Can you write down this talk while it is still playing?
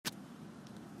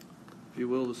If you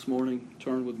will, this morning,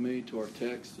 turn with me to our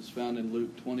text. It's found in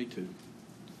Luke 22.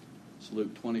 It's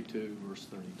Luke 22, verse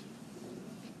 32.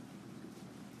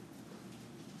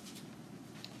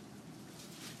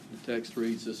 The text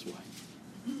reads this way.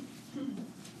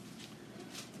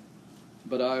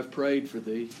 But I have prayed for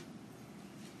thee,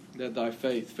 that thy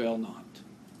faith fail not.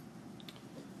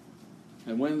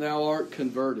 And when thou art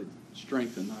converted,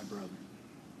 strengthen thy brother.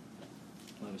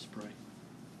 Let us pray.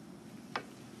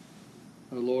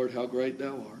 O Lord, how great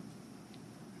thou art,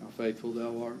 how faithful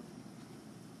thou art,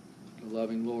 a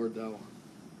loving Lord thou art.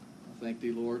 I thank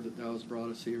thee, Lord, that thou hast brought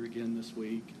us here again this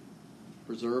week,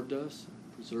 preserved us,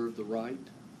 preserved the right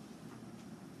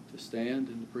to stand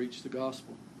and to preach the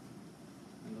gospel,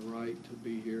 and the right to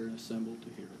be here and assembled to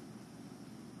hear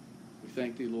it. We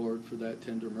thank thee, Lord, for that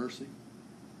tender mercy.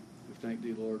 We thank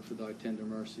thee, Lord, for thy tender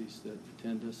mercies that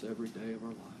attend us every day of our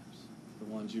lives, the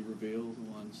ones you reveal,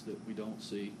 the ones that we don't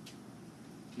see,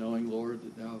 knowing, Lord,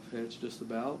 that thou hast hedged us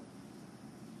about,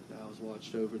 that thou hast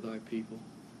watched over thy people,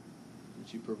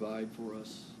 that you provide for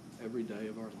us every day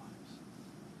of our lives.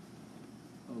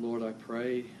 Oh, Lord, I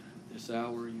pray this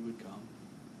hour you would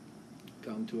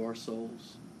come to our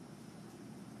souls,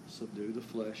 subdue the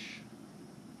flesh,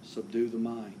 subdue the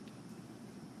mind,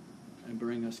 and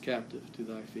bring us captive to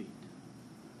thy feet,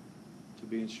 to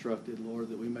be instructed, Lord,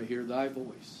 that we may hear thy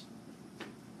voice,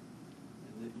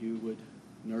 and that you would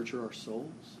nurture our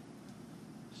souls,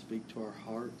 speak to our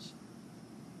hearts.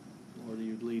 Lord,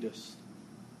 you'd lead us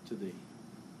to thee.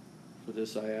 For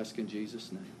this I ask in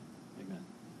Jesus' name. Amen.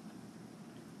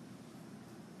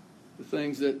 The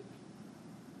things that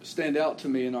stand out to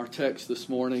me in our text this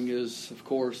morning is, of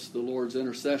course, the Lord's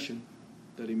intercession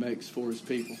that he makes for his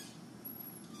people.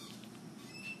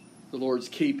 The Lord's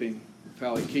keeping of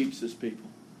how he keeps his people.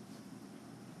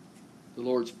 The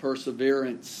Lord's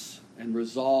perseverance and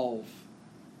resolve,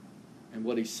 and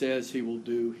what he says he will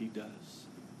do, he does.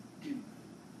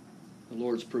 The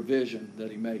Lord's provision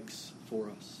that he makes for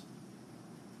us.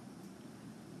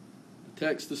 The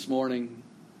text this morning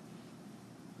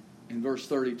in verse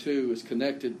 32 is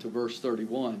connected to verse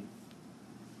 31.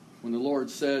 When the Lord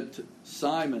said to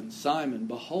Simon, Simon,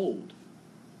 behold,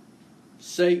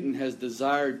 Satan has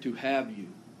desired to have you,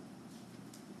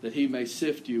 that he may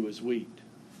sift you as wheat.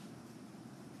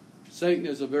 Satan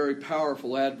is a very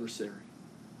powerful adversary.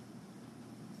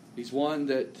 He's one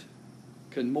that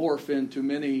can morph into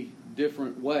many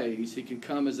different ways. He can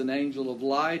come as an angel of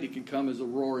light. He can come as a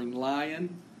roaring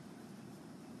lion.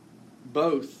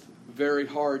 Both very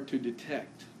hard to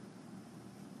detect.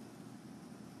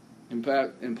 In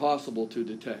fact, impossible to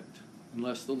detect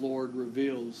unless the Lord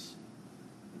reveals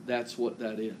that's what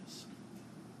that is.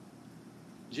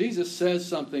 Jesus says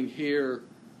something here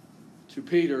to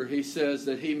Peter. He says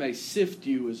that he may sift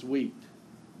you as wheat.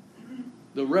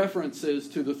 The reference is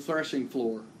to the threshing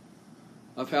floor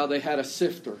of how they had a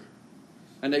sifter.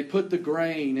 And they put the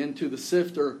grain into the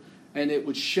sifter and it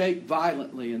would shake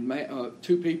violently. And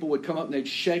two people would come up and they'd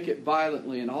shake it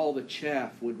violently and all the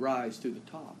chaff would rise to the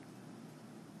top.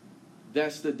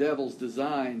 That's the devil's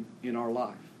design in our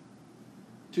life.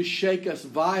 To shake us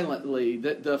violently,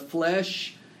 that the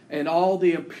flesh and all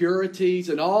the impurities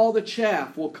and all the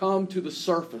chaff will come to the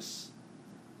surface.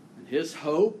 And his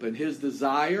hope and his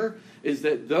desire is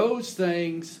that those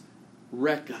things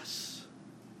wreck us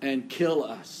and kill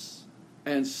us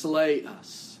and slay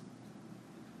us.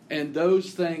 And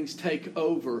those things take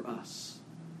over us.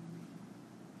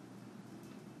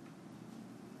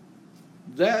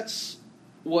 That's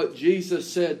what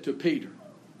Jesus said to Peter.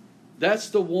 That's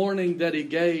the warning that he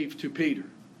gave to Peter.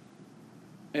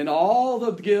 And all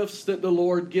the gifts that the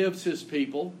Lord gives his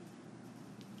people,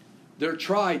 they're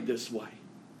tried this way.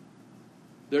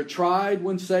 They're tried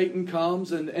when Satan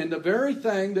comes. And the very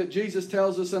thing that Jesus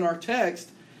tells us in our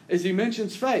text is he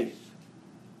mentions faith.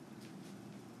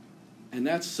 And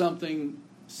that's something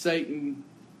Satan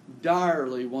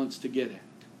direly wants to get at.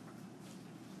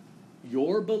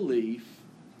 Your belief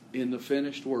in the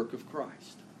finished work of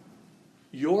Christ.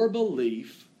 Your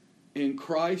belief in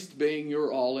Christ being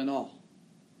your all in all.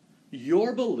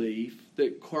 Your belief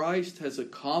that Christ has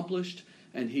accomplished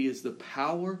and he is the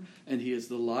power and he is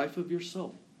the life of your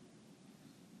soul.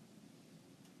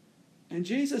 And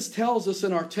Jesus tells us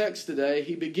in our text today,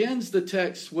 he begins the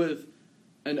text with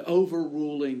an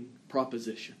overruling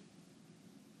proposition.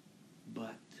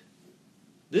 But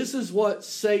this is what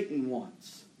Satan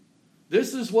wants.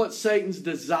 This is what Satan's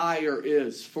desire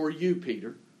is for you,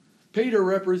 Peter. Peter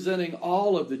representing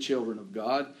all of the children of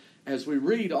God. As we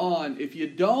read on, if you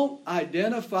don't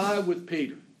identify with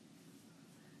Peter,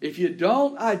 if you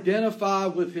don't identify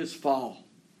with his fall,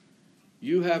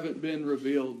 you haven't been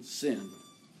revealed sin.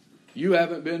 You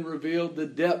haven't been revealed the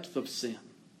depth of sin.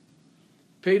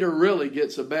 Peter really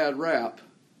gets a bad rap.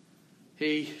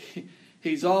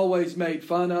 He's always made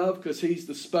fun of because he's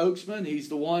the spokesman. He's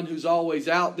the one who's always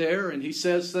out there, and he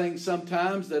says things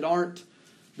sometimes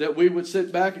that we would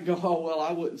sit back and go, oh, well,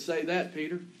 I wouldn't say that,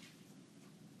 Peter.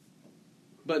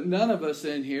 But none of us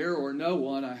in here, or no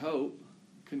one, I hope,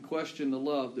 can question the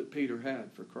love that Peter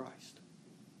had for Christ.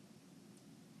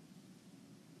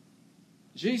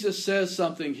 Jesus says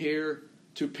something here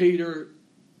to Peter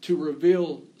to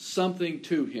reveal something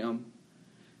to him.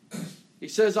 He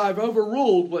says, I've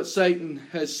overruled what Satan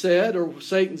has said, or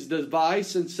Satan's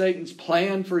device and Satan's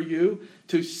plan for you,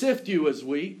 to sift you as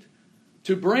wheat,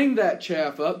 to bring that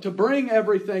chaff up, to bring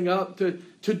everything up, to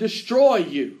destroy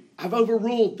you. I've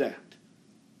overruled that.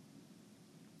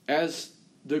 As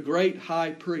the great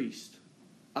high priest,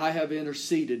 I have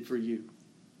interceded for you.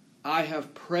 I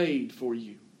have prayed for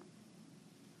you.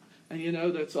 And you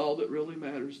know, that's all that really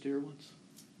matters, dear ones.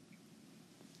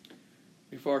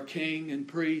 If our king and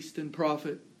priest and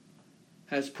prophet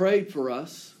has prayed for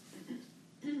us,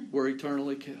 we're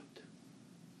eternally kept.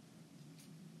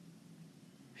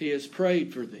 He has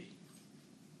prayed for thee.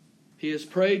 He has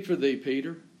prayed for thee,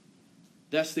 Peter.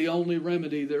 That's the only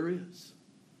remedy there is.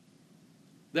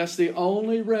 That's the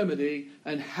only remedy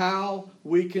and how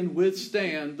we can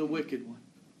withstand the wicked one,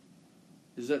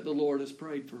 is that the Lord has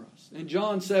prayed for us. In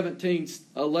John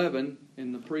 17:11,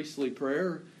 in the priestly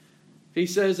prayer, he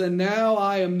says, and now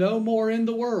I am no more in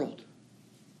the world,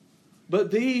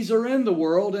 but these are in the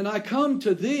world, and I come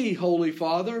to thee, Holy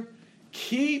Father.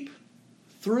 Keep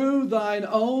through thine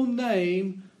own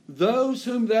name those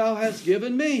whom thou hast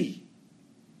given me,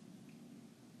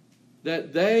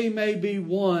 that they may be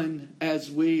one as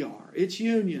we are. It's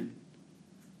union.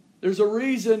 There's a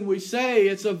reason we say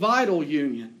it's a vital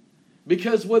union,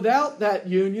 because without that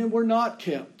union, we're not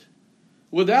kept.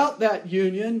 Without that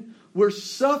union, we're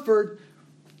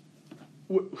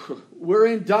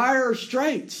in dire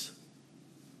straits.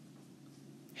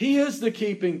 He is the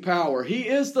keeping power. He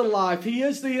is the life. He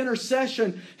is the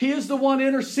intercession. He is the one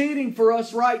interceding for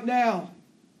us right now.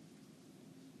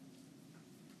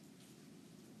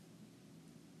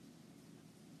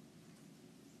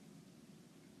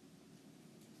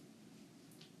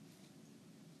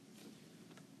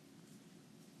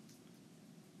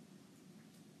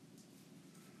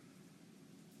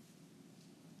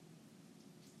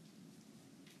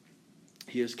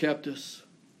 He has kept us,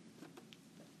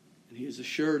 and He has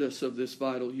assured us of this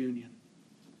vital union,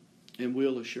 and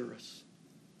will assure us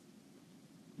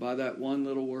by that one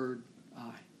little word,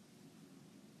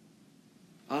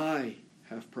 I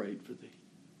have prayed for thee.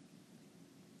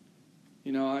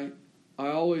 You know, I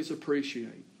always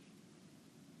appreciate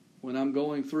when I'm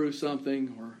going through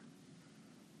something,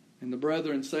 and the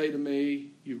brethren say to me,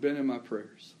 you've been in my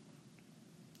prayers.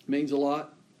 It means a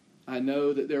lot. I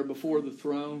know that they're before the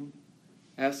throne,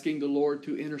 asking the Lord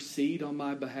to intercede on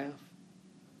my behalf.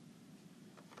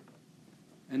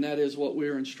 And that is what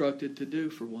we're instructed to do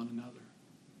for one another.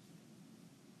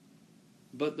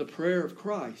 But the prayer of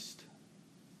Christ,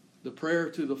 the prayer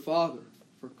to the Father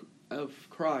of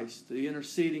Christ, the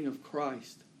interceding of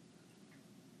Christ,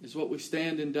 is what we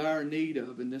stand in dire need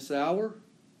of in this hour,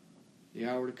 the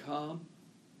hour to come,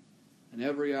 and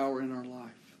every hour in our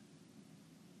life.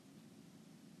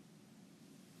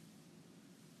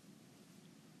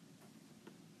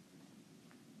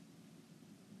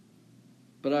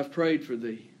 But I've prayed for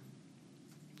thee,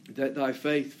 that thy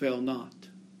faith fail not.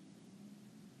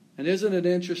 And isn't it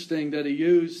interesting that he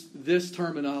used this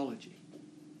terminology?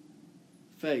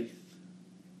 Faith.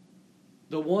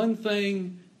 The one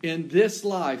thing in this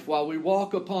life, while we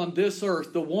walk upon this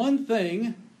earth, the one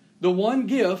thing, the one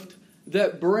gift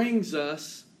that brings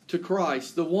us to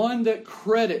Christ, the one that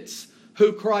credits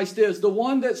who Christ is, the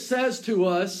one that says to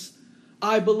us,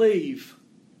 I believe,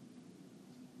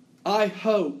 I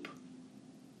hope,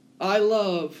 I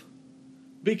love,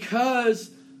 because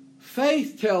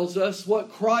faith tells us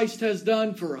what Christ has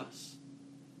done for us.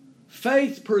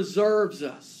 Faith preserves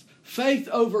us. Faith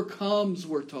overcomes,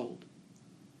 we're told.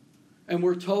 And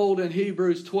we're told in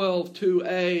Hebrews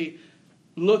 12:2a,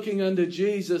 looking unto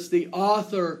Jesus, the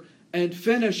author and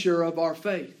finisher of our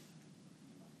faith.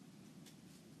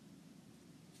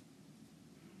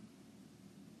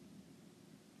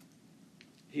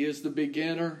 He is the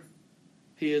beginner.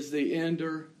 He is the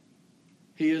ender.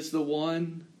 He is the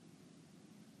one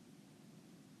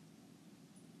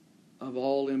of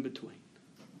all in between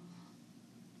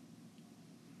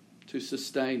to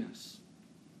sustain us.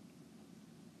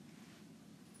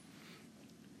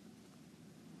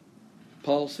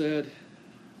 Paul said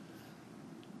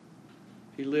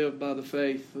he lived by the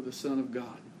faith of the Son of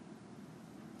God.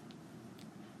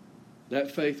 That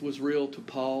faith was real to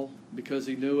Paul because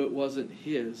he knew it wasn't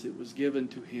his. It was given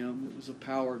to him. It was a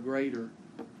power greater.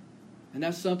 And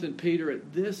that's something Peter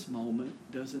at this moment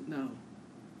doesn't know.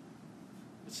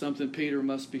 It's something Peter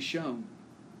must be shown.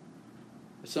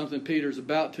 It's something Peter's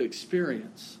about to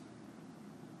experience.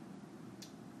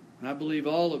 And I believe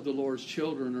all of the Lord's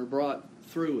children are brought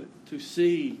through it to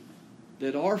see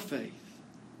that our faith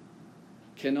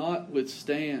cannot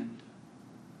withstand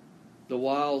the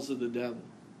wiles of the devil.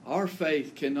 Our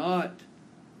faith cannot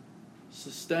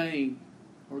sustain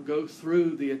or go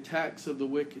through the attacks of the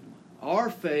wicked one.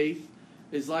 Our faith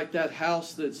is like that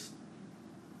house that's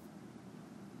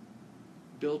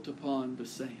built upon the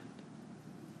sand.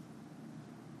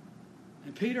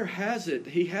 And Peter has it.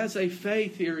 He has a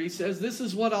faith here. He says, this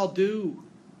is what I'll do.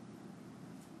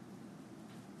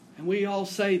 And we all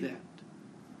say that.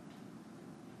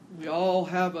 We all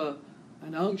have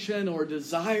an unction or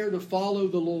desire to follow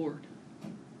the Lord.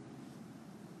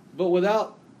 But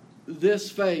without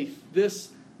this faith, this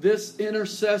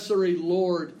intercessory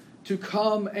Lord to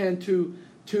come and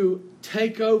to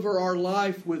take over our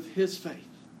life with His faith,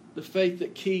 the faith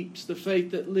that keeps, the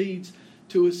faith that leads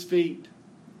to His feet,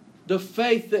 the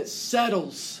faith that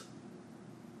settles,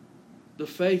 the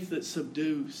faith that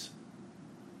subdues.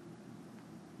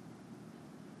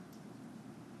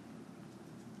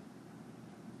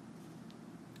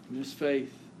 And this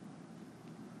faith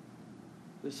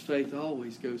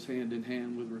always goes hand in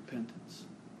hand with repentance.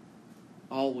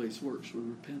 Always works with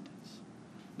repentance.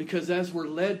 Because as we're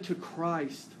led to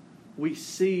Christ, we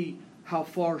see how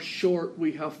far short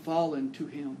we have fallen to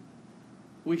Him.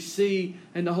 We see,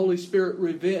 and the Holy Spirit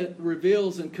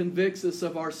reveals and convicts us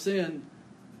of our sin.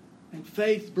 And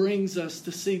faith brings us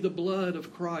to see the blood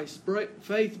of Christ.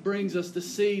 Faith brings us to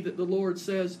see that the Lord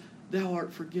says, "Thou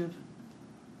art forgiven."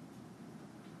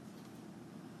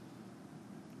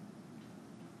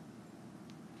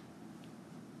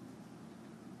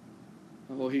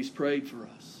 Oh, He's prayed for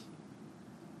us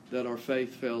that our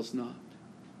faith fails not.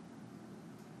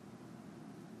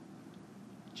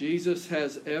 Jesus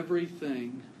has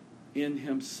everything in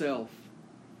Himself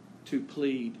to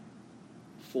plead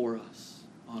for us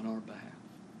on our behalf.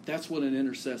 That's what an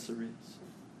intercessor is.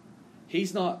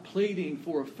 He's not pleading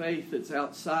for a faith that's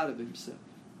outside of Himself.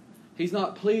 He's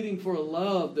not pleading for a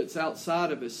love that's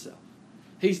outside of Himself.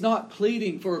 He's not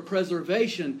pleading for a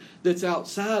preservation that's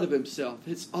outside of Himself.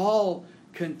 It's all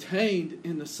contained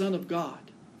in the Son of God.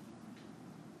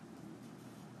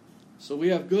 So we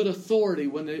have good authority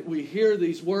when we hear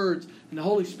these words and the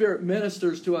Holy Spirit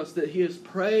ministers to us that He has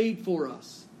prayed for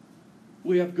us.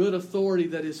 We have good authority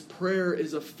that His prayer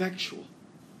is effectual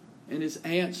and is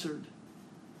answered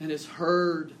and is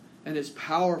heard and is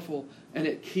powerful and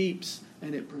it keeps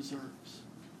and it preserves.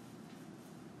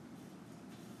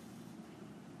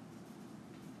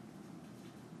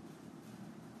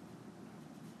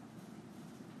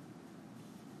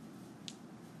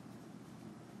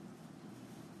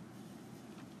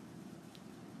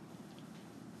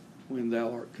 When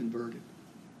thou art converted.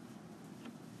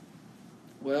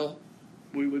 Well,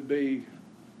 we would be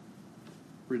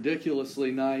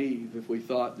ridiculously naive if we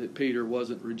thought that Peter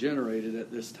wasn't regenerated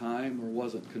at this time or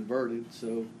wasn't converted.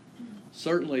 So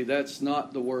certainly that's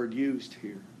not the word used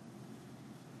here.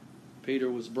 Peter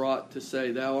was brought to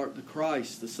say, "Thou art the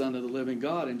Christ, the Son of the living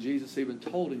God." And Jesus even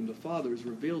told him, "The Father has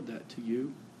revealed that to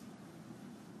you."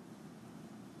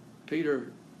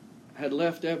 Peter had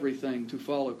left everything to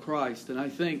follow Christ. And I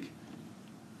think,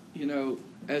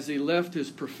 as he left his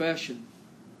profession,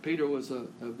 Peter was a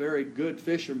very good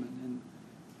fisherman and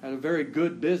had a very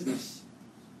good business.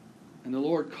 And the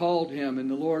Lord called him, and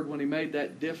the Lord, when He made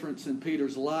that difference in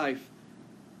Peter's life,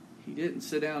 He didn't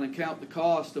sit down and count the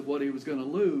cost of what he was going to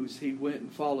lose. He went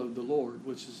and followed the Lord,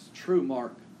 which is the true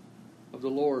mark of the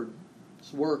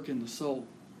Lord's work in the soul.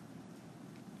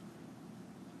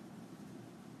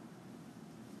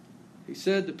 He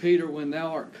said to Peter, "When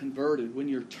thou art converted," when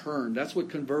you're turned. That's what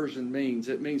conversion means.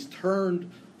 It means turned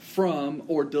from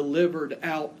or delivered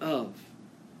out of.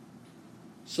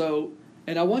 So,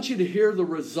 and I want you to hear the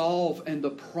resolve and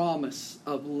the promise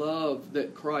of love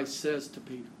that Christ says to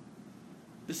Peter.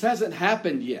 This hasn't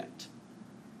happened yet.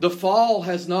 The fall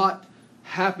has not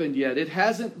happened yet. It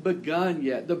hasn't begun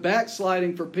yet. The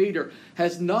backsliding for Peter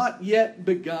has not yet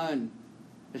begun.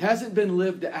 It hasn't been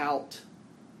lived out.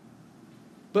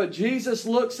 But Jesus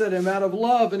looks at him out of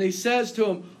love and He says to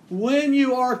him, when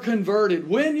you are converted,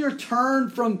 when you're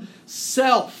turned from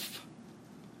self,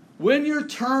 when you're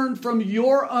turned from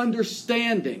your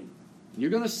understanding, you're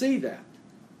going to see that.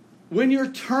 When you're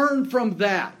turned from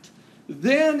that,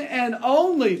 then and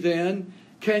only then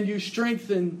can you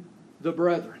strengthen the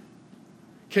brethren.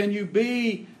 Can you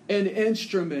be an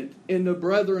instrument in the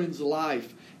brethren's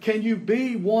life? Can you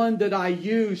be one that I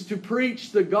use to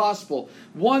preach the gospel?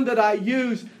 One that I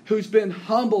use who's been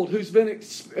humbled,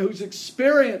 who's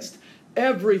experienced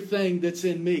everything that's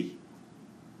in me.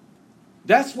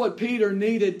 That's what Peter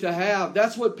needed to have.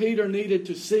 That's what Peter needed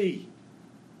to see.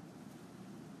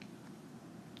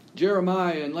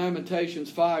 Jeremiah in Lamentations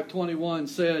 5:21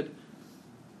 said,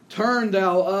 "Turn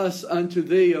thou us unto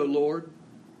thee, O Lord,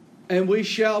 and we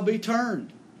shall be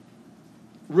turned.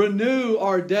 Renew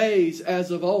our days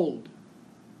as of old."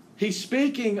 He's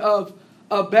speaking of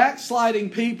a backsliding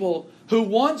people who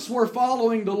once were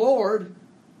following the Lord.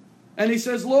 And he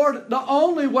says, Lord, the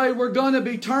only way we're going to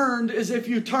be turned is if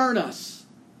you turn us.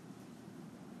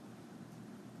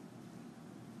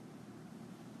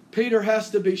 Peter has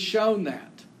to be shown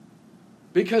that.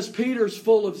 Because Peter's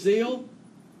full of zeal.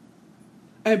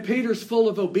 And Peter's full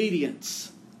of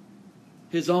obedience.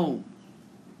 His own.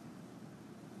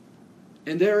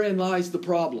 And therein lies the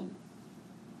problem.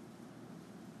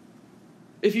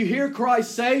 If you hear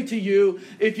Christ say to you,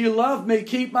 if you love me,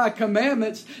 keep my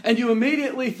commandments, and you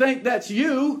immediately think that's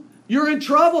you, you're in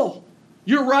trouble.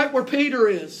 You're right where Peter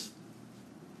is.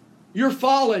 You're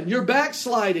fallen. You're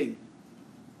backsliding.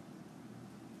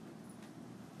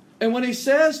 And when he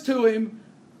says to him,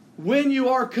 when you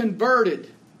are converted,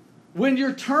 when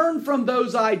you're turned from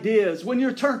those ideas, when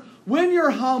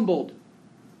you're humbled,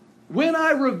 when I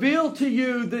reveal to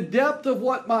you the depth of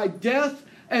what my death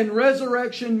and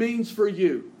resurrection means for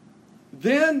you,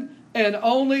 then and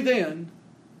only then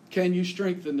can you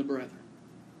strengthen the brethren.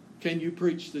 Can you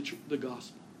preach the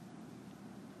gospel?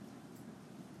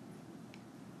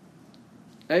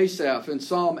 Asaph in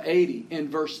Psalm 80 in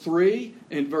verse 3,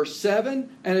 in verse 7,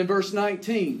 and in verse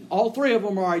 19. All three of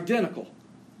them are identical.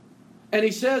 And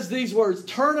he says these words,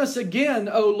 "Turn us again,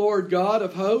 O Lord God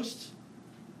of hosts.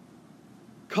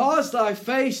 Cause thy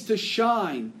face to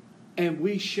shine, and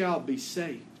we shall be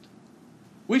saved."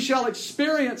 We shall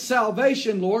experience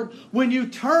salvation, Lord, when you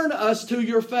turn us to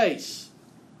your face.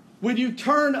 When you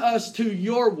turn us to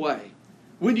your way.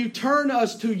 When you turn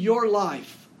us to your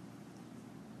life.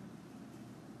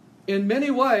 In many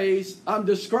ways, I'm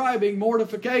describing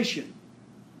mortification.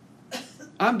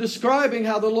 I'm describing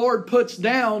how the Lord puts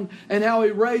down and how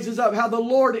He raises up. How the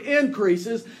Lord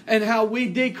increases and how we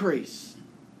decrease.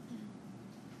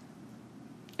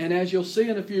 And as you'll see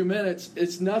in a few minutes,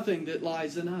 it's nothing that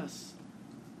lies in us.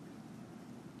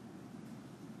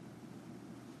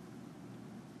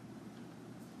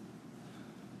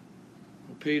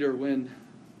 Well, Peter, when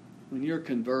you're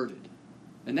converted,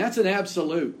 and that's an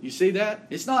absolute. You see that?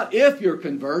 It's not if you're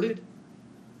converted.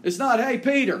 It's not, hey,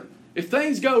 Peter, if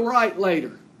things go right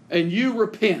later and you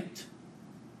repent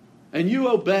and you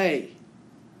obey,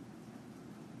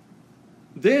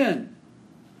 then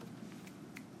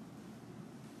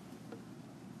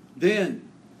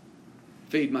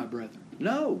feed my brethren.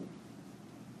 No.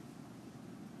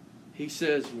 He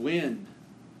says, when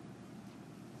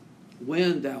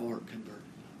thou art converted.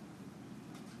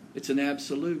 It's an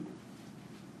absolute.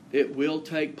 It will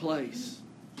take place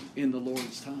in the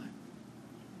Lord's time.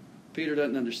 Peter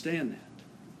doesn't understand that.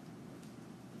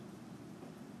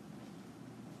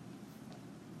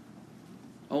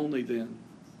 Only then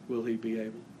will he be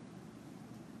able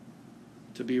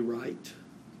to be right,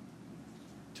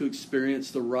 to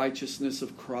experience the righteousness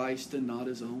of Christ and not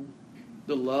his own,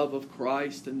 the love of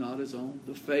Christ and not his own,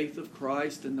 the faith of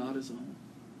Christ and not his own.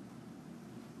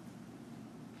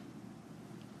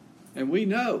 And we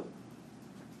know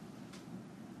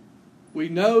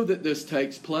that this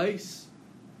takes place.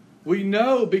 We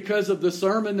know because of the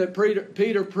sermon that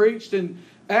Peter preached in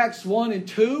Acts 1 and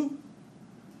 2.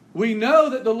 We know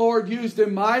that the Lord used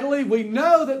him mightily. We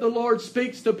know that the Lord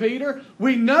speaks to Peter.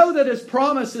 We know that his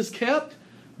promise is kept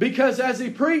because as he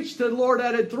preached, the Lord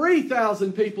added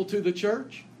 3,000 people to the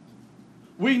church.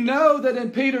 We know that in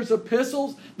Peter's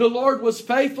epistles, the Lord was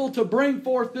faithful to bring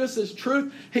forth this as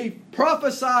truth. He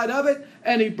prophesied of it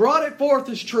and he brought it forth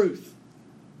as truth.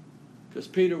 Because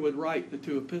Peter would write the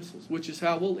 2 epistles, which is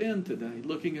how we'll end today,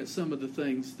 looking at some of the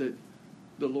things that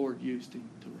the Lord used him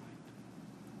to write.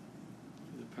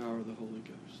 Through the power of the Holy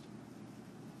Ghost.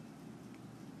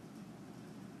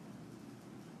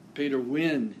 Peter,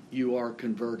 when you are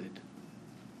converted,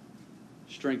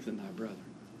 strengthen thy brethren.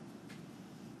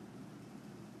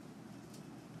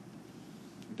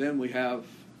 Then we have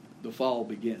the fall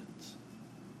begins.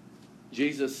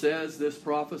 Jesus says this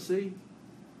prophecy.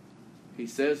 He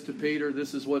says to Peter,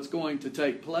 this is what's going to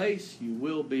take place. You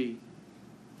will be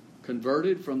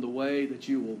converted from the way that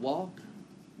you will walk.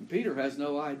 And Peter has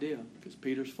no idea because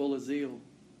Peter's full of zeal.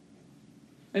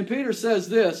 And Peter says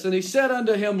this, and he said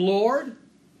unto him, Lord,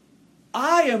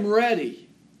 I am ready.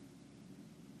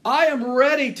 I am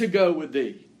ready to go with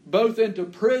thee, both into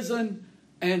prison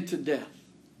and to death.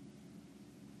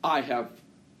 I have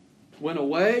went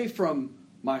away from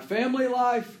my family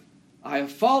life. I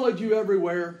have followed you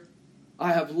everywhere.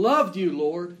 I have loved you,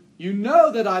 Lord. You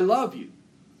know that I love you.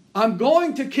 I'm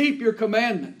going to keep your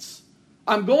commandments.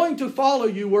 I'm going to follow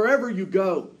you wherever you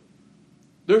go.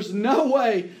 There's no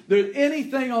way that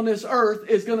anything on this earth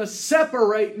is going to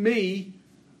separate me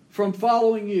from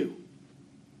following you.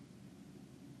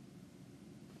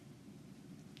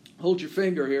 Hold your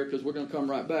finger here because we're going to come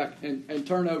right back and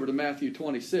turn over to Matthew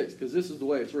 26 because this is the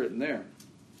way it's written there.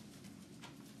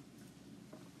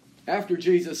 After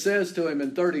Jesus says to him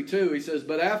in 32, he says,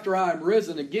 "But after I am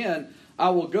risen again, I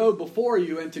will go before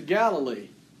you into Galilee."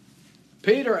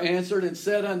 Peter answered and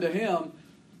said unto him,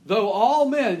 "Though all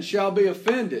men shall be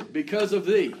offended because of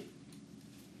thee,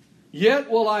 yet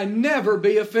will I never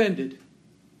be offended."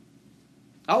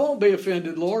 I won't be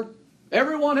offended, Lord.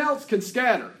 Everyone else can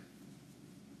scatter.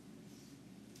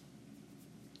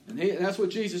 And that's what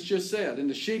Jesus just said. "And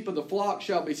the sheep of the flock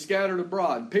shall be scattered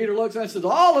abroad." And Peter looks at it and says,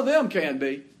 all of them can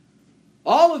be.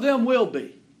 All of them will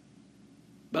be.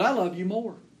 But I love you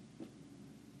more.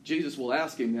 Jesus will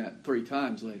ask him that 3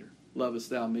 times later.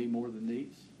 "Lovest thou me more than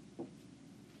these?"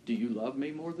 Do you love me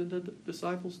more than the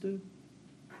disciples do?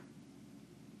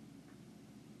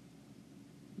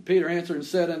 Peter answered and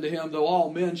said unto him, "Though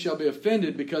all men shall be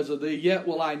offended because of thee, yet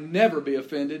will I never be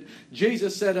offended."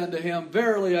 Jesus said unto him,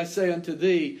 "Verily I say unto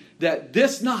thee, that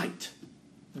this night,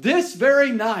 this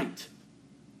very night,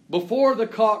 before the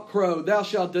cock crow, thou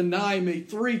shalt deny me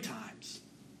 3 times.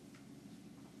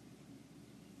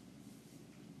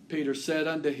 Peter said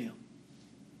unto him.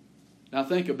 Now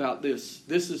think about this.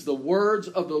 This is the words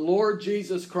of the Lord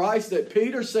Jesus Christ that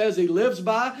Peter says he lives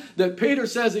by, that Peter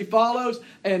says he follows,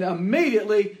 and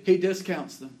immediately he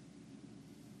discounts them.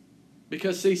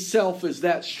 Because see, self is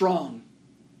that strong.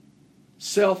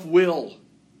 Self-will.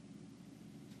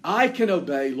 I can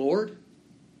obey, Lord.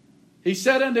 He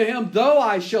said unto him, "Though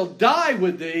I shall die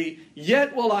with thee,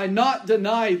 yet will I not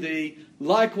deny thee."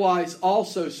 Likewise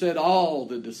also said all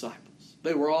the disciples.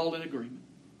 They were all in agreement.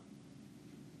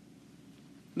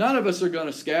 None of us are going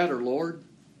to scatter, Lord.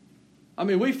 I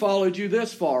mean, we followed you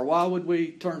this far. Why would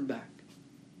we turn back?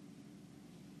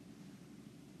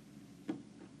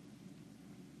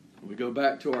 We go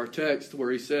back to our text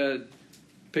where he said,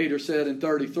 Peter said in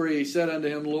 33, he said unto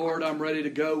him, "Lord, I'm ready to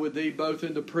go with thee both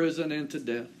into prison and to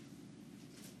death."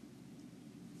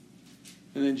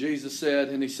 And then Jesus said,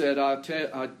 and he said,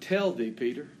 I tell thee,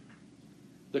 Peter,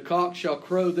 the cock shall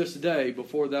crow this day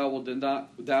before thou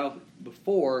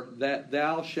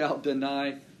shalt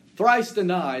thrice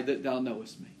deny that thou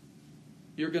knowest me.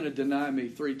 You're going to deny me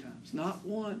 3 times. Not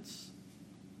once.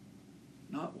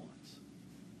 Not once.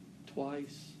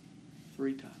 Twice.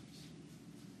 3 times.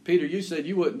 Peter, you said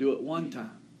you wouldn't do it 1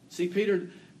 time. See,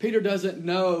 Peter doesn't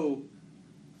know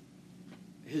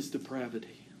his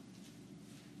depravity.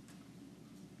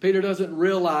 Peter doesn't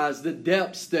realize the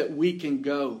depths that we can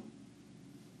go.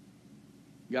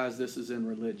 Guys, this is in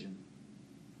religion.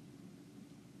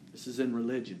 This is in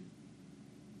religion.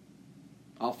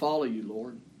 I'll follow you,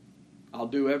 Lord. I'll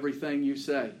do everything you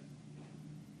say.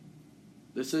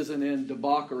 This isn't in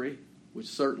debauchery, which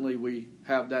certainly we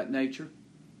have that nature.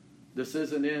 This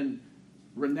isn't in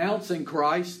renouncing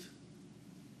Christ.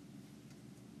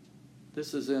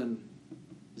 This is in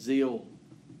zeal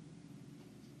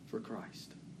for Christ.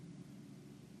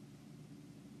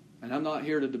 And I'm not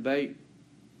here to debate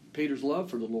Peter's love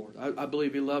for the Lord. I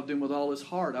believe he loved him with all his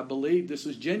heart. I believe this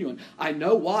was genuine. I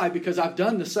know why, because I've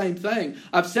done the same thing.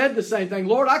 I've said the same thing.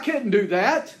 Lord, I couldn't do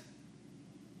that.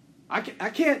 I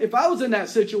can't. If I was in that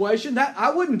situation, I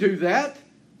wouldn't do that.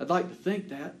 I'd like to think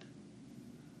that.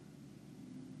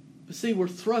 But see, we're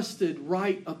thrusted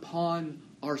right upon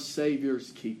our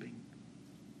Savior's keeping.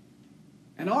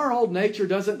 And our old nature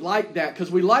doesn't like that because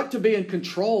we like to be in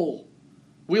control.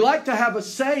 We like to have a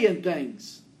say in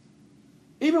things.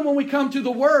 Even when we come to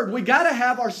the Word, we got to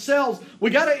have ourselves, we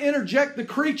got to interject the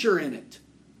creature in it.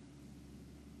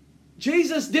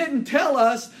 Jesus didn't tell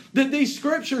us that these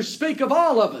scriptures speak of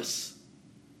all of us.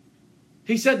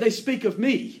 He said they speak of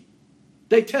me.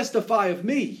 They testify of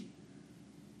me.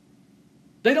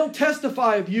 They don't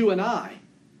testify of you and I.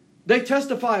 They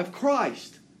testify of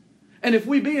Christ. And if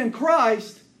we be in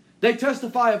Christ, they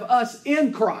testify of us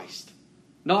in Christ.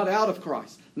 Not out of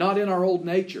Christ. Not in our old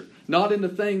nature. Not in the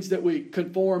things that we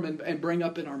conform and bring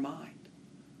up in our mind.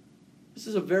 This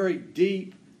is a very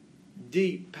deep,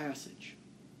 deep passage.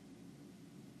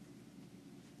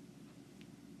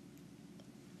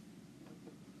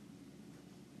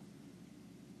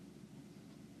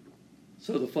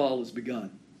 So the fall has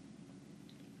begun.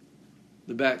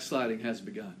 The backsliding has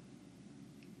begun.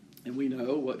 And we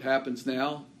know what happens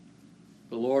now.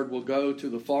 The Lord will go to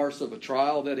the farce of a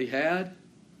trial that he had.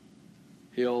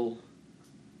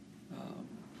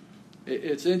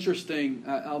 It's interesting.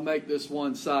 I'll make this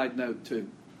one side note too.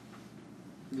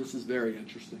 This is very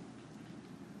interesting.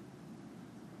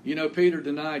 You know, Peter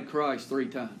denied Christ 3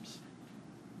 times.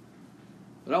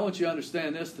 But I want you to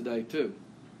understand this today too.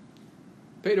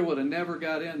 Peter would have never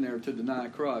got in there to deny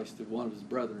Christ if one of his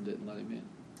brethren didn't let him in.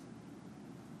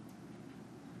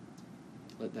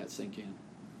 Let that sink in.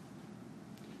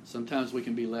 Sometimes we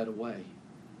can be led away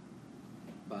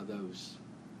by those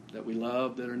that we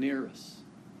love that are near us.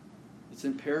 It's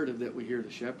imperative that we hear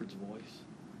the shepherd's voice.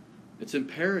 It's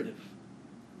imperative.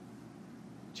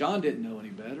 John didn't know any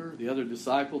better. The other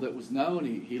disciple that was known,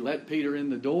 he let Peter in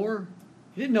the door.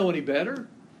 He didn't know any better.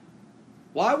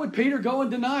 Why would Peter go and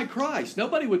deny Christ?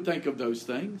 Nobody would think of those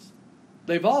things.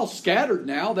 They've all scattered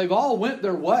now. They've all went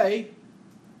their way.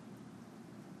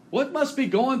 What must be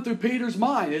going through Peter's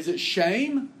mind? Is it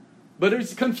shame? But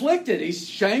he's conflicted. He's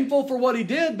shameful for what he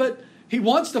did, but he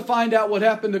wants to find out what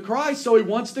happened to Christ, so he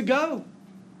wants to go.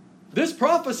 This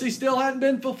prophecy still hadn't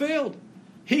been fulfilled.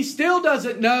 He still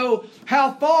doesn't know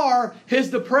how far his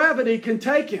depravity can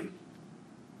take him.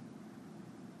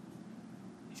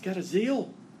 He's got a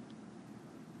zeal.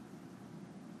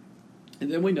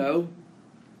 And then we know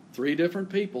 3 different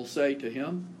people say to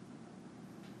him,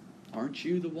 "Aren't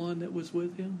you the one that was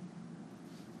with him?"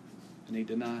 And he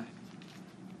denied.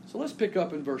 So let's pick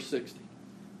up in verse 60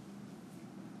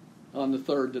 on the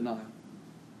 3rd denial.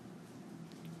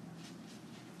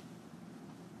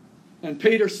 And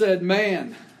Peter said,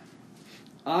 "Man,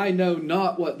 I know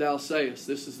not what thou sayest."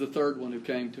 This is the 3rd one who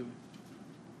came to him.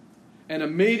 And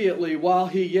immediately while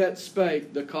he yet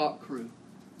spake, the cock crew.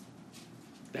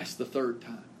 That's the 3rd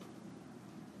time.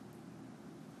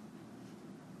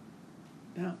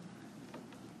 Now,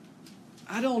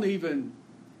 I don't even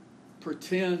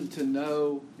pretend to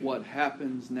know what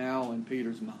happens now in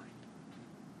Peter's mind.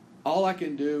 All I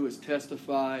can do is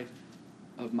testify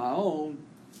of my own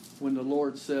when the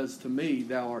Lord says to me,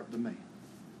 "Thou art the man."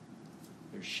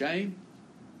 There's shame.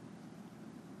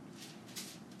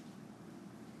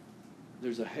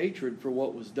 There's a hatred for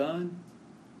what was done.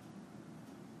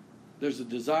 There's a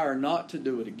desire not to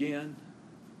do it again.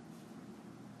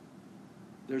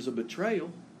 There's a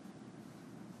betrayal.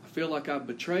 I feel like I've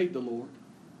betrayed the Lord.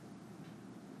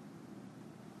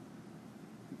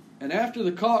 And after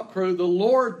the cock crowed, the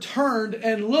Lord turned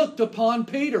and looked upon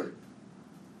Peter.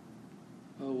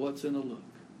 Oh, what's in a look?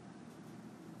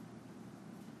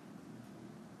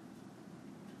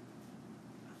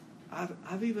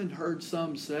 I've even heard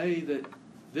some say that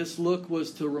this look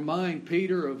was to remind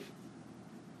Peter of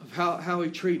how he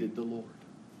treated the Lord.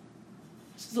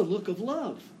 This is a look of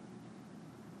love.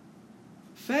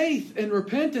 Faith and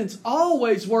repentance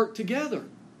always work together.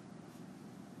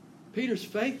 Peter's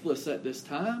faithless at this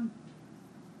time.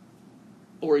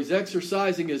 Or he's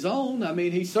exercising his own. I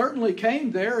mean, he certainly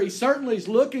came there. He certainly is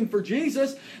looking for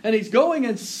Jesus. And he's going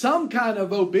in some kind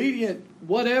of obedient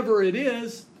whatever it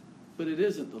is. But it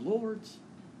isn't the Lord's.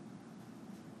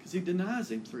 Because he denies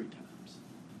him 3 times.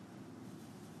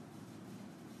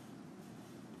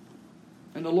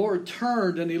 And the Lord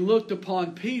turned and he looked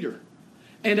upon Peter.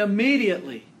 And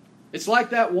immediately, it's like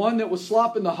that one that was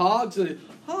slopping the hogs. And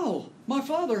oh, my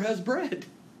father has bread.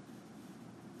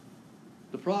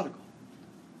 The prodigal.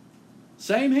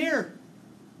 Same here.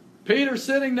 Peter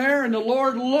sitting there and the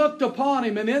Lord looked upon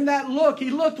him. And in that look,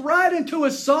 he looked right into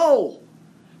his soul.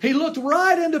 He looked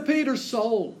right into Peter's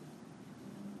soul.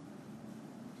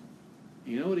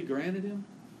 You know what he granted him?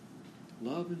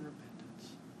 Love and repentance.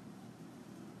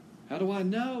 How do I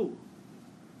know?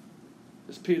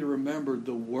 As Peter remembered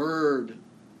the word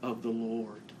of the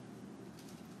Lord.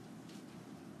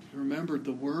 He remembered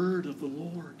the word of the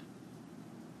Lord.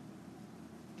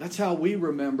 That's how we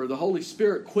remember. The Holy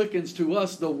Spirit quickens to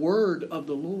us the word of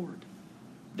the Lord.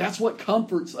 That's what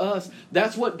comforts us.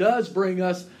 That's what does bring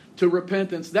us to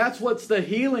repentance. That's what's the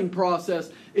healing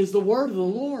process, is the word of the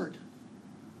Lord.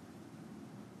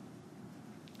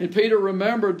 And Peter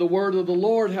remembered the word of the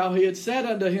Lord, how he had said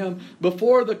unto him,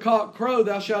 "Before the cock crow,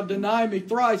 thou shalt deny me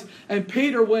thrice." And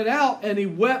Peter went out and he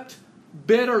wept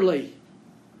bitterly.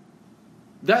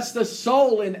 That's the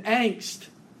soul in angst.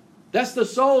 That's the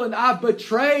soul in, "I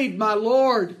betrayed my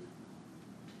Lord."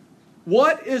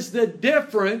 What is the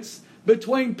difference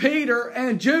between Peter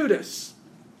and Judas?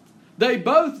 They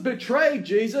both betrayed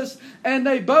Jesus and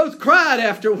they both cried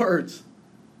afterwards.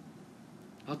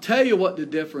 I'll tell you what the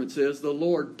difference is. The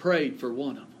Lord prayed for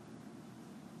one of them.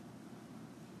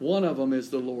 One of them is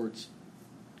the Lord's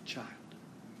child.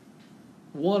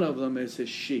 One of them is his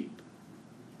sheep.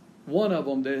 One of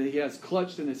them that he has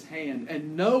clutched in his hand,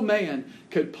 and no man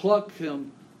could pluck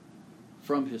him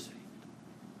from his hand.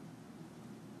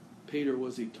 Peter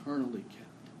was eternally kept.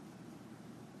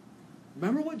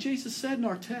 Remember what Jesus said in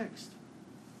our text.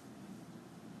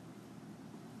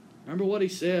 Remember what he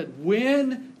said.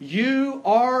 When you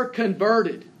are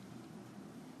converted,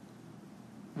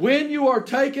 when you are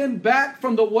taken back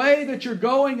from the way that you're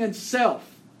going in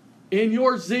self, in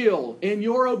your zeal, in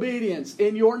your obedience,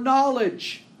 in your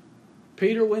knowledge,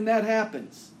 Peter, when that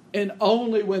happens, and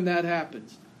only when that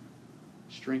happens,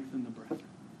 strengthen the brethren.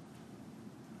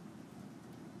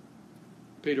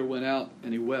 Peter went out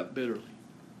and he wept bitterly.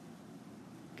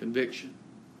 Conviction,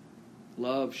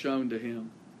 love shown to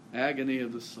him, agony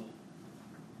of the soul.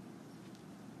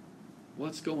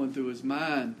 What's going through his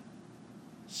mind?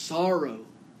 Sorrow,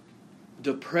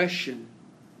 depression,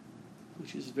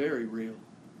 which is very real.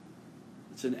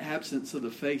 It's an absence of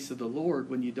the face of the Lord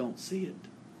when you don't see it.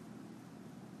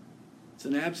 It's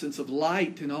an absence of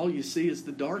light and all you see is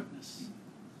the darkness.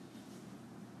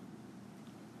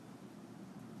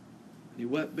 And he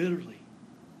wept bitterly.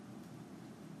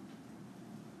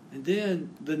 And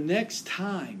then the next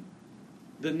time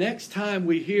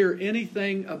we hear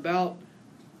anything about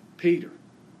Peter,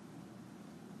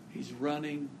 he's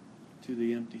running to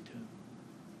the empty tomb.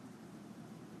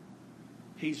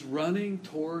 He's running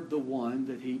toward the one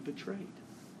that he betrayed.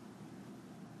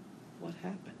 What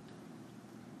happened?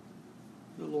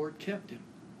 The Lord kept him.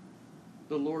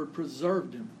 The Lord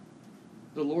preserved him.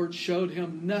 The Lord showed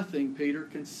him nothing, Peter,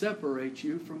 can separate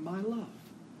you from my love.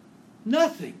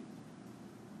 Nothing.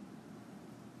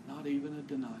 Not even a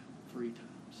denial 3 times.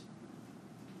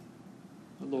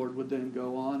 The Lord would then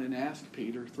go on and ask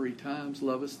Peter 3 times,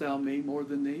 lovest thou me more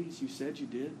than these? You said you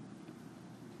did.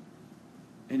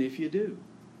 And if you do,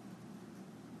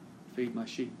 feed my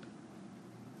sheep.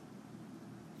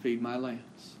 Feed my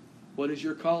lambs. What is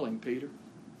your calling, Peter?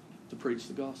 To preach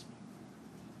the gospel.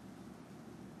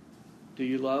 Do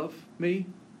you love me?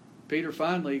 Peter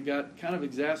finally got kind of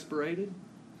exasperated.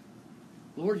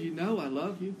 Lord, you know I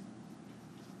love you.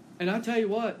 And I tell you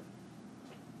what,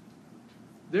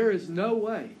 there is no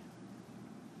way,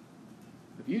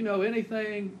 if you know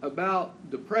anything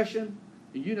about depression,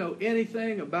 if you know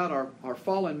anything about our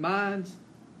fallen minds,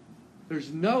 there's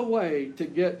no way to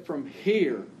get from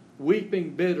here,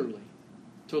 weeping bitterly,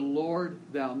 to Lord,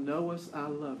 thou knowest I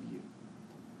love you,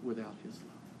 without his love.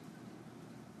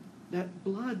 That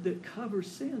blood that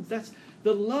covers sins, that's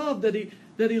the love that he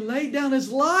laid down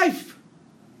his life.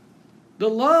 The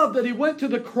love that he went to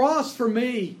the cross for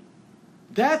me.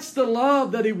 That's the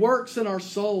love that he works in our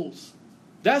souls.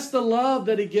 That's the love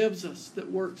that he gives us that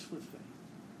works with faith.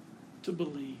 To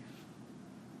believe,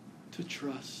 to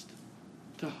trust,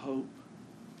 to hope.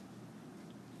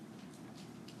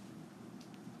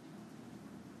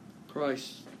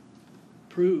 Christ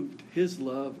proved his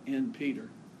love in Peter.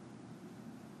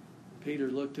 Peter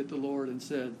looked at the Lord and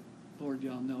said, Lord,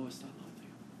 y'all knowest I love you.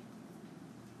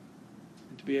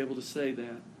 And to be able to say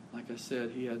that, like I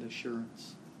said, he had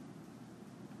assurance.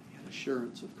 He had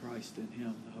assurance of Christ in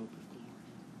him, the hope of glory.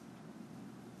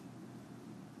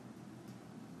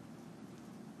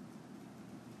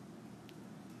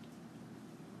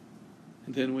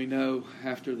 And then we know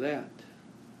after that,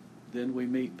 then we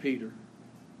meet Peter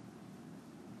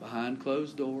behind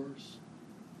closed doors.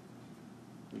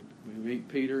 We meet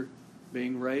Peter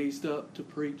being raised up to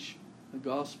preach the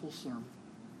gospel sermon.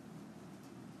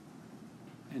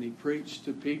 And he preached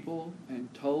to people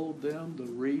and told them the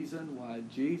reason why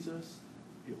Jesus,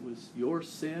 it was your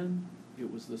sin, it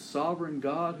was the sovereign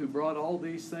God who brought all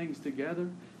these things together,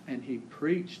 and he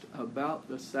preached about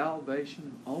the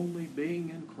salvation of only being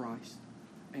in Christ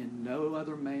and no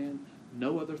other man,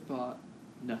 no other thought,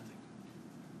 nothing.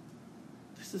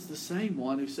 This is the same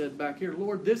one who said back here,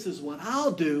 Lord, this is what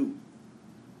I'll do.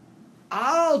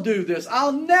 I'll do this.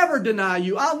 I'll never deny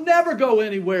you. I'll never go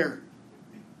anywhere.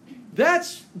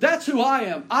 That's who I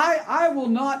am. I will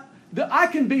not, I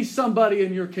can be somebody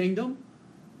in your kingdom.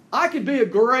 I could be a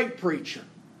great preacher.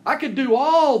 I could do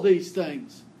all these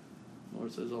things. The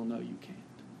Lord says, oh no, you can't.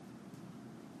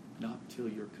 Not until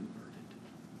you're converted.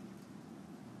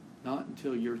 Not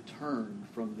until you're turned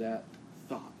from that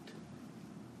thought.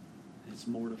 It's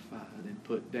mortified and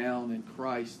put down, and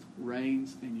Christ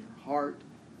reigns in your heart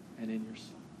and in your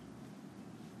soul.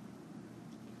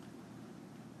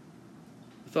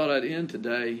 I thought I'd end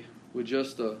today with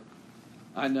just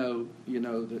I know,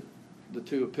 that the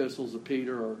 2 epistles of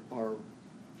Peter are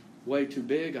way too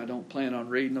big. I don't plan on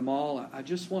reading them all. I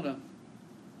just want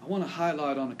to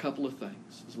highlight on a couple of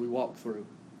things as we walk through.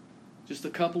 Just a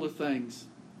couple of things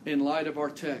in light of our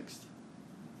text.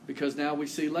 Because now we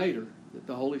see later that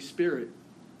the Holy Spirit,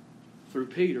 through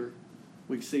Peter,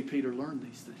 we see Peter learn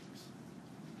these things.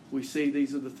 We see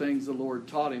these are the things the Lord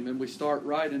taught him. And we start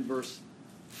right in verse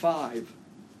 5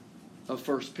 of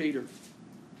 1 Peter.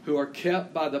 Who are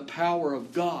kept by the power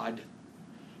of God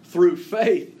through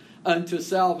faith unto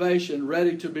salvation,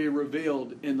 ready to be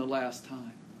revealed in the last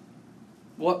time.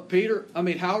 What, Peter? I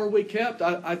mean, how are we kept?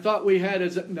 I thought we had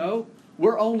as... No,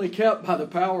 we're only kept by the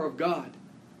power of God.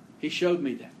 He showed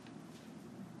me that.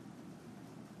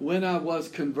 When I was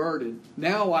converted,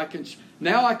 now I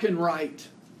can write.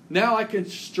 Now I can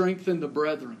strengthen the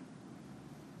brethren.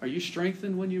 Are you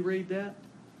strengthened when you read that?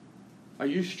 Are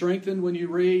you strengthened when you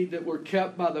read that we're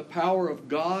kept by the power of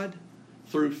God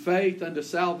through faith unto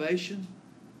salvation?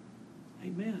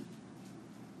 Amen.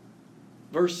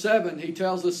 Verse 7, he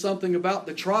tells us something about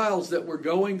the trials that we're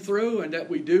going through and that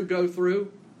we do go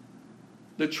through.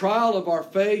 The trial of our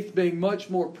faith being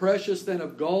much more precious than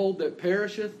of gold that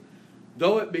perisheth,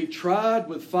 though it be tried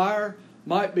with fire,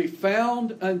 might be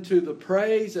found unto the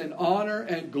praise and honor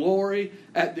and glory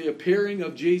at the appearing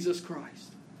of Jesus Christ.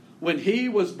 When he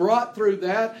was brought through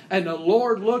that and the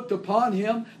Lord looked upon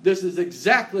him, this is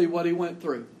exactly what he went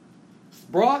through.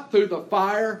 Brought through the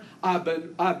fire,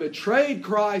 I betrayed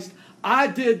Christ, I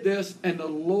did this, and the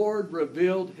Lord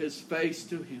revealed his face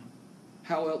to him.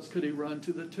 How else could he run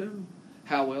to the tomb?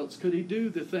 How else could he do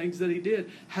the things that he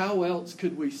did? How else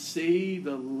could we see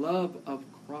the love of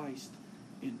Christ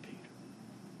in Peter?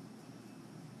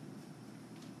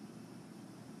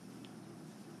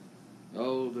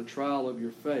 Oh, the trial of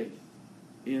your faith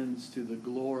ends to the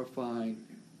glorifying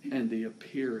and the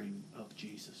appearing of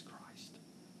Jesus Christ.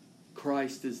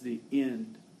 Christ is the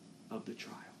end of the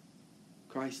trial.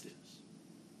 Christ is.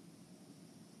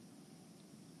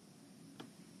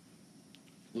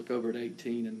 Look over at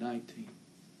 18 and 19.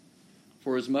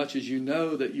 For as much as you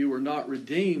know that you were not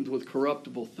redeemed with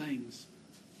corruptible things,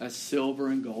 as silver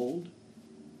and gold.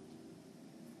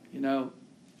 You know,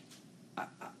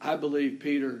 I believe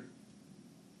Peter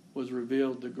was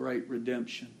revealed the great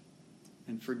redemption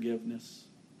and forgiveness,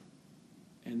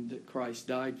 and that Christ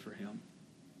died for him.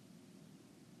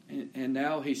 And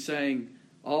now he's saying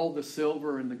all the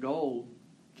silver and the gold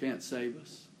can't save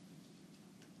us.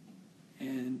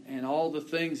 And all the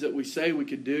things that we say we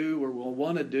could do or will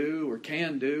want to do or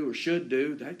can do or should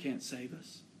do, that can't save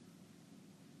us.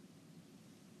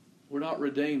 We're not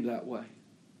redeemed that way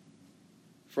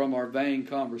from our vain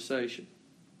conversation.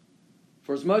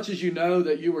 For as much as you know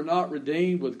that you were not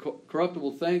redeemed with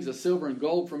corruptible things as silver and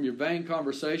gold from your vain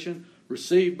conversation,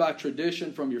 received by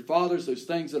tradition from your fathers, those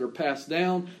things that are passed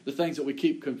down, the things that we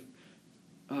keep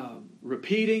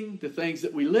repeating, the things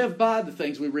that we live by, the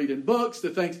things we read in books, the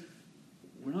things...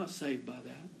 We're not saved by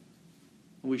that.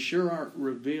 We sure aren't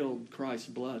revealed Christ's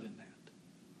blood in that.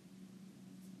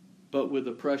 But with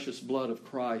the precious blood of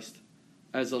Christ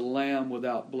as a lamb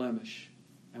without blemish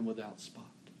and without spot.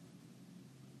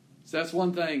 So that's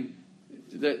one thing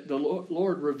that the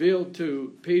Lord revealed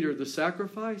to Peter, the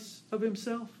sacrifice of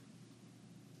himself,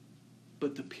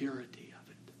 but the purity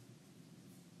of it.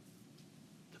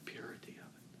 The purity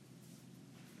of it.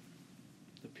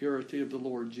 The purity of the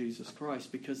Lord Jesus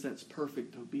Christ, because that's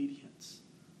perfect obedience.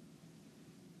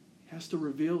 He has to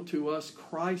reveal to us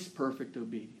Christ's perfect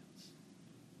obedience.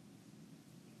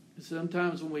 And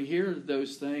sometimes when we hear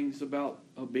those things about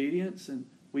obedience, and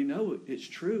we know it's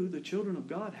true, the children of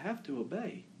God have to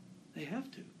obey. They have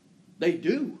to. They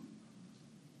do.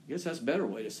 I guess that's a better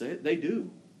way to say it. They do.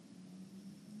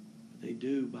 They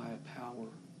do by a power,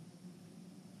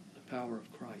 the power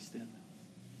of Christ in them.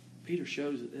 Peter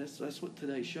shows it. That's what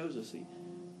today shows us.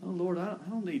 Oh, Lord, I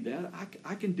don't need that.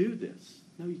 I can do this.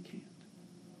 No, you can't.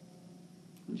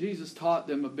 When Jesus taught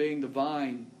them of being the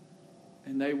vine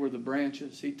and they were the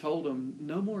branches, he told them,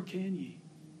 no more can ye.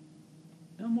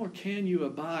 No more can you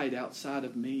abide outside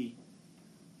of me.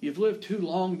 You've lived too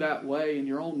long that way in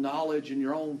your own knowledge and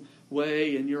your own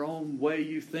way, and your own way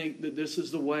you think that this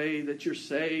is the way that you're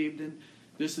saved and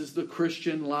this is the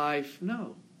Christian life.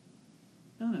 No.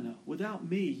 No. Without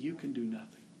me, you can do nothing.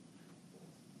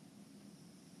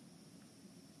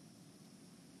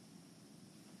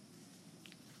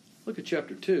 Look at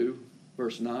chapter 2,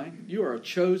 verse 9. You are a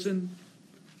chosen,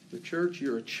 the church,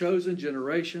 you're a chosen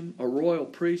generation, a royal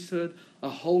priesthood, a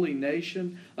holy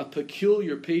nation, a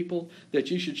peculiar people, that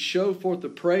you should show forth the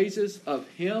praises of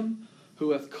him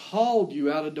who hath called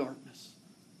you out of darkness.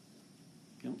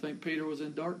 You don't think Peter was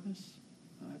in darkness?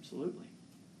 Oh, absolutely.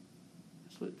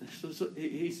 That's what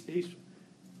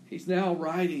he's now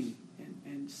writing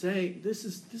and saying, this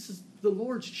is the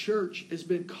Lord's church has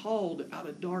been called out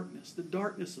of darkness, the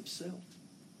darkness of self,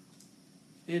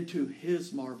 into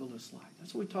His marvelous light.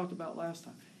 That's what we talked about last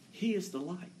time. He is the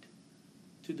light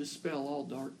to dispel all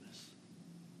darkness.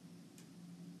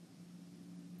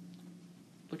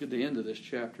 Look at the end of this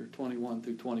chapter, 21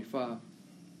 through 25.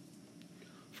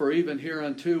 For even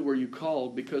hereunto were you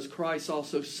called, because Christ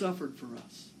also suffered for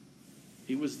us.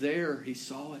 He was there. He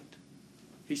saw it.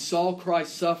 He saw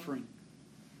Christ suffering,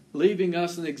 leaving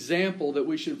us an example that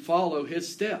we should follow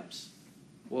His steps.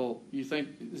 Well, you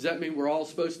think, does that mean we're all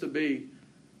supposed to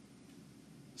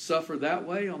suffer that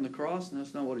way on the cross? And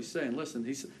that's not what He's saying. Listen,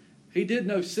 He did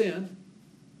no sin.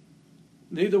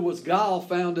 Neither was guile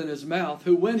found in His mouth,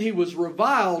 who when He was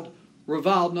reviled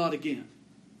not again.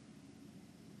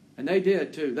 And they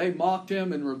did too. They mocked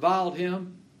Him and reviled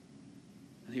Him.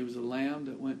 And He was a lamb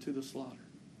that went to the slaughter.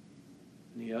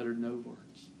 And He uttered no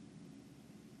words.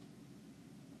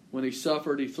 When He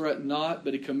suffered, He threatened not,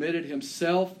 but He committed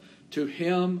Himself to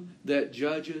Him that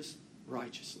judges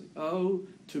righteously. Oh,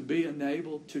 to be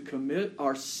enabled to commit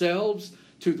ourselves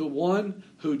to the one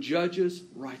who judges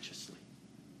righteously.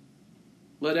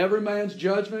 Let every man's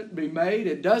judgment be made.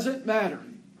 It doesn't matter.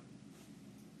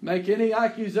 Make any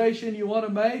accusation you want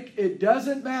to make. It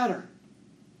doesn't matter.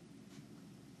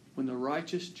 When the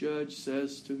righteous judge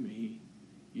says to me,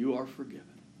 you are forgiven.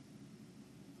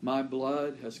 My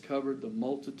blood has covered the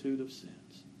multitude of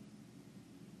sins.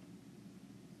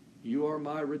 You are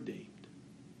my redeemed.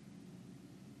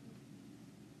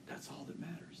 That's all that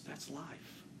matters. That's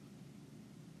life.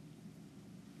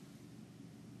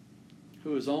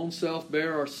 Who His own self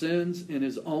bare our sins in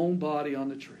His own body on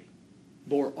the tree.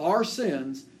 Bore our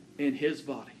sins in His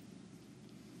body.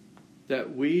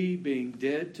 That we, being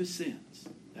dead to sins,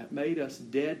 that made us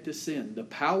dead to sin. The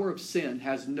power of sin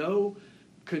has no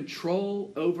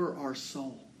control over our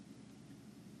soul.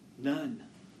 None.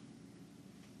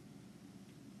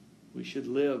 We should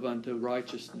live unto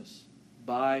righteousness,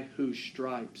 by whose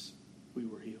stripes we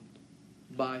were healed.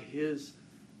 By His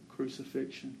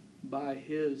crucifixion. By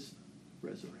His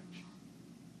resurrection.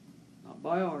 Not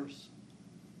by ours.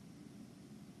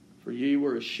 For ye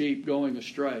were as sheep going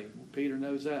astray. Well, Peter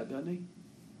knows that, doesn't he?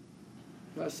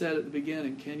 I said at the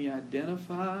beginning, can you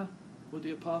identify with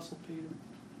the Apostle Peter?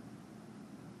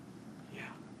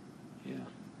 Yeah.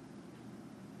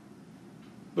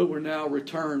 But we're now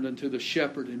returned unto the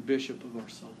shepherd and bishop of our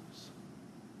souls.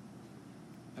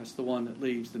 That's the one that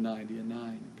leaves the 90 and 9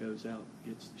 and goes out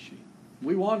and gets the sheep.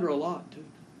 We wander a lot too.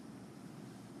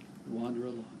 We wander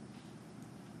a lot.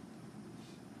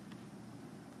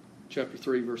 Chapter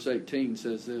 3 verse 18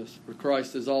 says this, for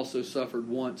Christ has also suffered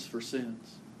once for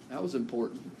sins. That was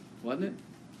important, wasn't it?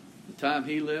 The time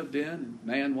He lived in, and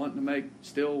man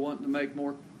still wanting to make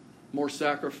more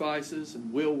sacrifices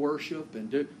and will worship and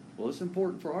do. Well, it's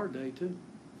important for our day too.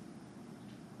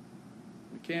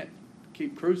 We can't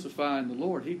keep crucifying the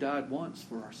Lord. He died once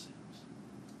for our sins.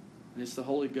 And it's the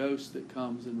Holy Ghost that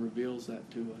comes and reveals that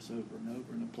to us over and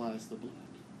over and applies the blood.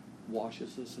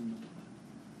 Washes us in the blood.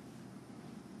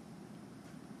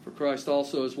 For Christ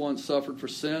also has once suffered for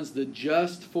sins, the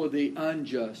just for the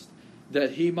unjust,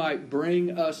 that He might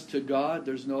bring us to God.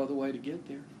 There's no other way to get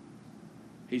there.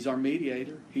 He's our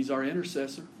mediator. He's our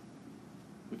intercessor.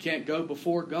 We can't go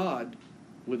before God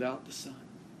without the Son.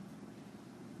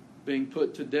 Being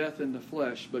put to death in the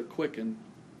flesh, but quickened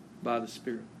by the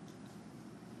Spirit.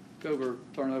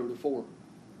 Turn over to 4,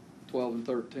 12 and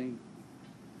 13.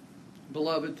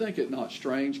 Beloved, think it not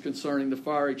strange concerning the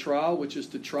fiery trial which is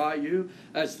to try you,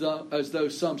 as though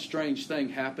some strange thing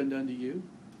happened unto you.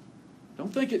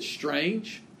 Don't think it's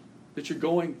strange that you're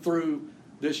going through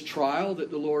this trial that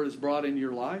the Lord has brought into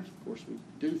your life. Of course, we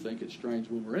do think it's strange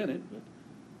when we're in it, but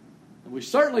and we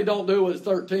certainly don't do what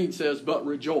 13 says, but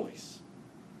rejoice.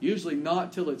 Usually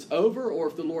not till it's over, or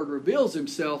if the Lord reveals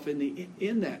Himself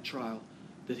in that trial,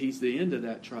 that He's the end of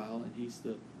that trial and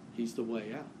He's the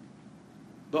way out.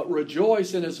 But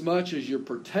rejoice inasmuch as you're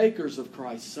partakers of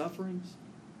Christ's sufferings,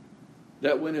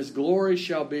 that when His glory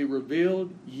shall be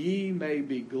revealed, ye may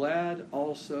be glad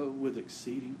also with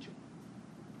exceeding joy.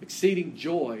 Exceeding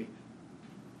joy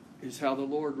is how the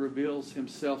Lord reveals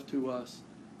Himself to us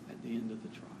at the end of the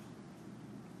trial.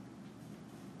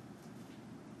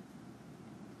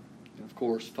 And of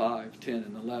course, 5, 10,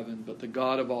 and 11. But the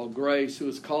God of all grace, who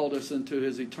has called us into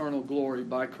His eternal glory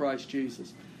by Christ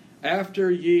Jesus, after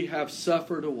ye have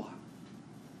suffered a while.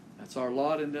 That's our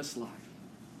lot in this life.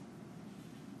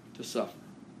 To suffer.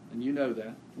 And you know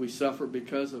that. We suffer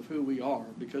because of who we are.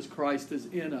 Because Christ is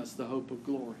in us, the hope of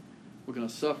glory. We're going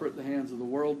to suffer at the hands of the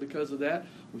world because of that.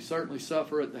 We certainly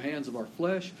suffer at the hands of our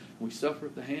flesh. We suffer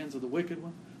at the hands of the wicked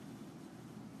one.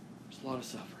 There's a lot of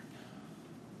suffering.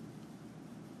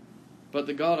 but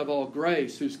the God of all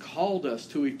grace, who's called us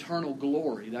to eternal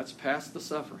glory, that's past the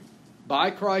suffering,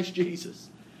 by Christ Jesus.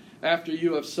 After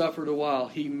you have suffered a while,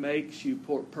 He makes you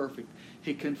perfect.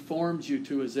 He conforms you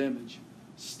to His image,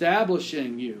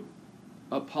 establishing you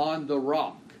upon the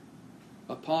rock,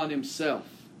 upon Himself,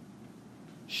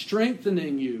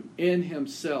 strengthening you in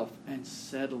Himself, and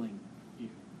settling you.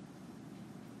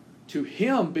 To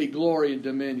Him be glory and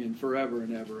dominion forever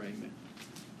and ever. Amen.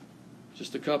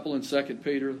 Just a couple in 2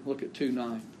 Peter. Look at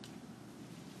 2:9.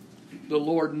 The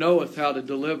Lord knoweth how to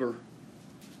deliver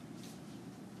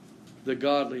the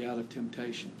godly out of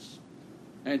temptations,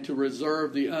 and to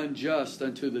reserve the unjust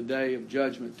unto the day of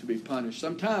judgment to be punished.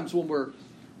 Sometimes when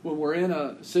we're in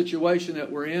a situation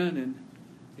that we're in and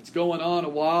it's going on a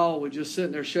while, we're just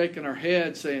sitting there shaking our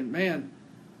head saying, man,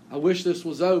 I wish this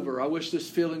was over. I wish this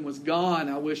feeling was gone.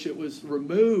 I wish it was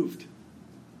removed.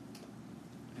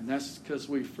 And that's because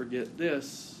we forget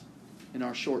this in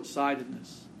our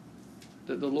short-sightedness,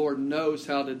 that the Lord knows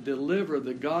how to deliver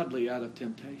the godly out of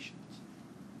temptations.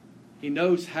 He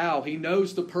knows how. He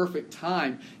knows the perfect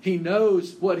time. He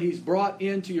knows what He's brought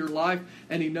into your life,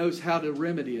 and He knows how to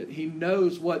remedy it. He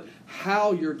knows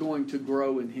how you're going to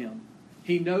grow in Him.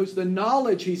 He knows the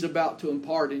knowledge He's about to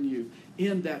impart in you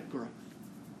in that growth.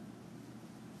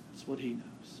 That's what He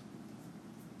knows.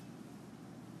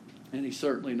 And He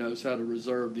certainly knows how to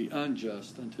reserve the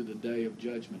unjust unto the day of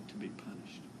judgment to be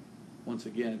punished. Once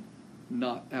again,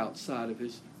 not outside of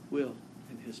His will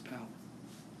and His power.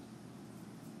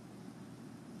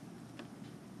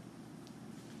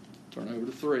 Turn over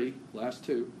to 3, last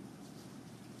 2.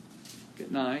 Look at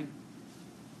 9.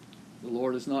 The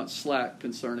Lord is not slack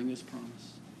concerning His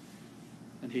promise.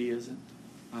 And He isn't.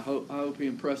 I hope He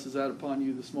impresses that upon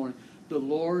you this morning. The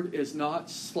Lord is not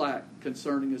slack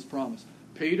concerning His promise.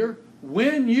 Peter,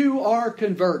 when you are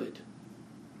converted,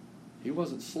 He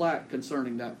wasn't slack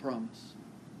concerning that promise.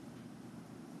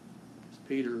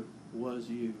 Peter was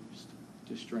used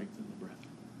to strengthen the brethren.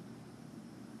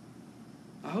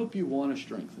 I hope you want to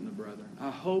strengthen the brethren.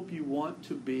 I hope you want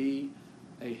to be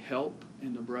a help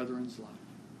in the brethren's life.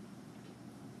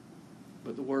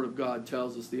 But the Word of God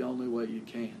tells us the only way you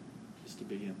can is to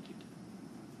be emptied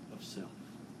of self.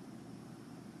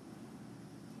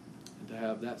 And to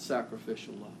have that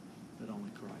sacrificial love that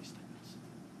only Christ has.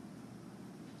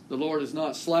 The Lord is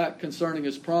not slack concerning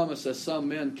His promise, as some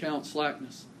men count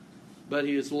slackness, but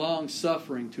He is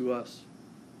long-suffering to us,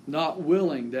 not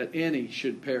willing that any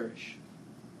should perish,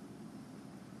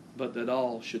 but that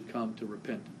all should come to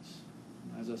repentance.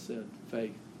 As I said,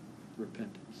 faith,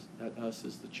 repentance. That us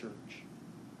is the church.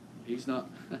 He's not.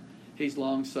 He's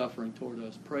long-suffering toward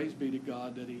us. Praise be to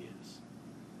God that He is.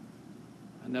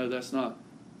 I know that's not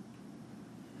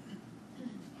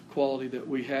a quality that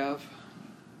we have.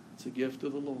 It's a gift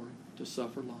of the Lord to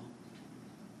suffer long,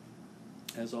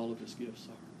 as all of His gifts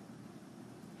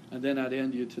are. And then I'd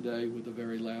end you today with the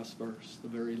very last verse, the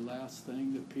very last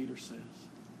thing that Peter says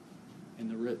in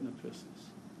the written epistles.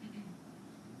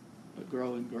 But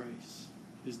grow in grace.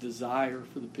 His desire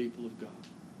for the people of God.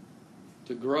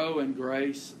 To grow in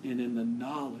grace and in the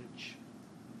knowledge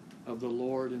of the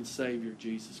Lord and Savior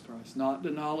Jesus Christ. Not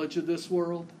the knowledge of this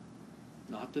world.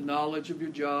 Not the knowledge of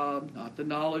your job. Not the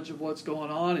knowledge of what's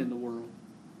going on in the world.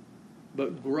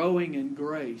 But growing in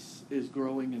grace is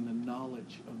growing in the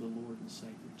knowledge of the Lord and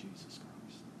Savior Jesus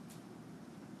Christ.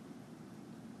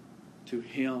 To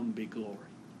Him be glory.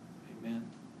 Amen.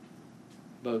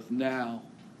 Both now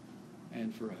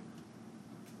and forever.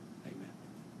 Amen.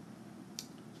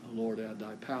 O Lord, add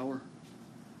Thy power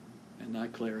and Thy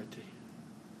clarity.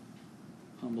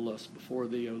 Humble us before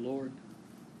Thee, O Lord.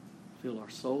 Fill our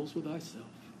souls with Thyself.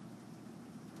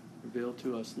 Reveal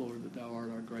to us, Lord, that Thou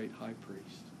art our great high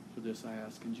priest. For this I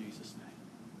ask in Jesus' name.